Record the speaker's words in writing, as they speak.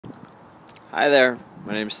Hi there,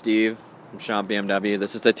 my name is Steve from Sean BMW.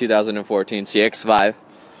 This is the 2014 cx-5.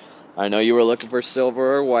 I know you were looking for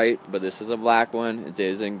silver or white, but this is a black one. It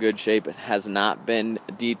is in good shape. It has not been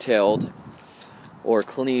detailed or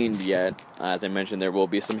cleaned yet. As I mentioned, there will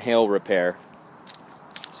be some hail repair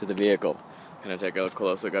to the vehicle. Gonna take a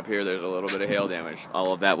close look up here. There's a little bit of hail damage.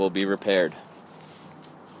 All of that will be repaired.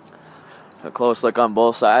 A close look on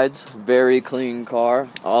both sides. Very clean car.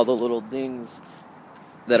 All the little dings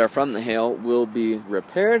that are from the hail will be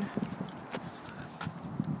repaired.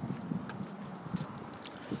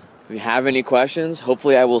 If you have any questions,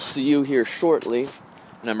 hopefully I will see you here shortly.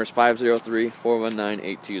 Number's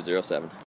 503-419-8207.